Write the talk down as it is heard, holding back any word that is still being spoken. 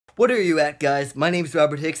What are you at, guys? My name's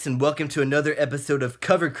Robert Hicks and welcome to another episode of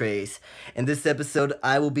Cover Craze. In this episode,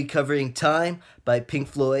 I will be covering Time by Pink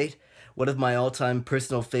Floyd, one of my all-time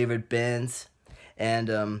personal favorite bands.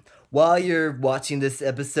 And while you're watching this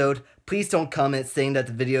episode, please don't comment saying that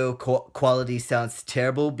the video quality sounds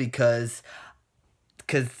terrible because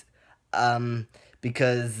this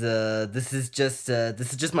is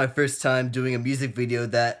just my first time doing a music video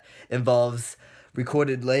that involves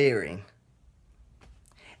recorded layering.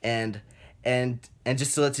 And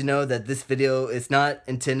just to let you know that this video is not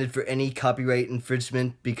intended for any copyright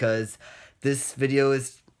infringement, because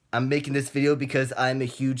I'm making this video because I'm a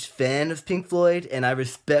huge fan of Pink Floyd and I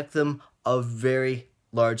respect them a very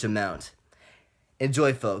large amount.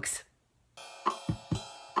 Enjoy, folks.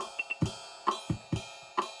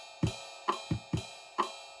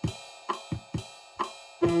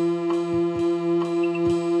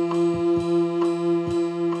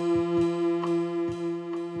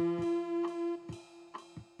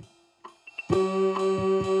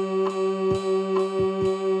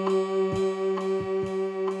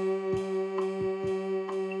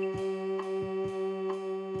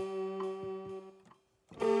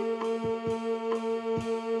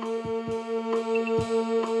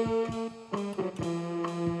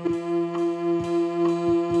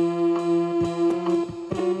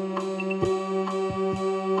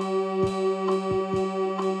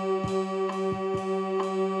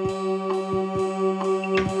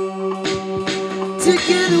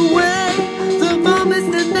 Taking away the moments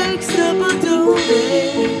that make supper do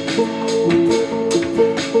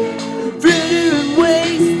fritter and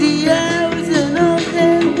waste the hours and all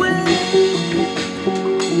that way.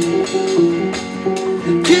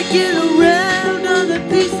 Kicking around on a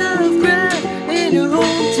piece of ground in your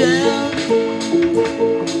hometown,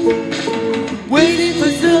 waiting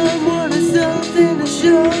for someone or something to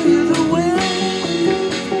show you the way.